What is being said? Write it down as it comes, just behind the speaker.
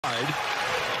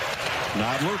side.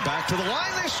 Noddler back to the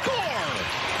line. They score.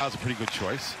 That was a pretty good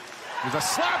choice. There's a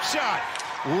slap shot.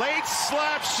 Late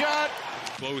slap shot.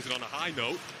 Closing on a high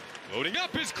note. Loading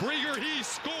up is Krygier. He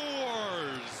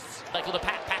scores. Michael to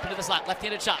Pat into the slot.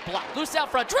 Left-handed shot. Blocked. Loose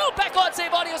out front. Drew back on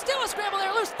save audio. Still a scramble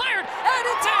there. Loose. Fired. And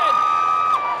it's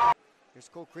in. Here's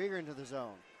Krygier into the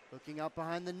zone. Looking out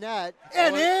behind the net.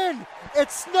 And in! It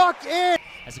snuck in!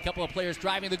 As a couple of players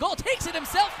driving the goal. Takes it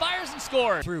himself. Fires and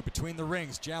scores. Through between the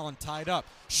rings. Jalen tied up.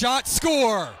 Shot.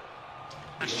 Score!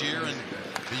 Last year in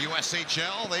the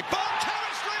USHL, they bought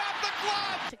chemistry off the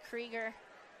glove! To Krygier.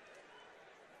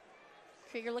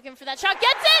 Krygier looking for that shot,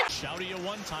 gets it! Shouty a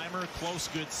one-timer, close,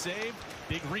 good save.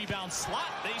 Big rebound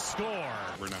slot, they score.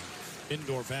 We're not.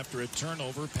 Indorf after a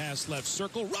turnover, pass left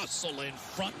circle. Russell in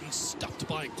front and stopped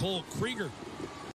by Cole Krygier.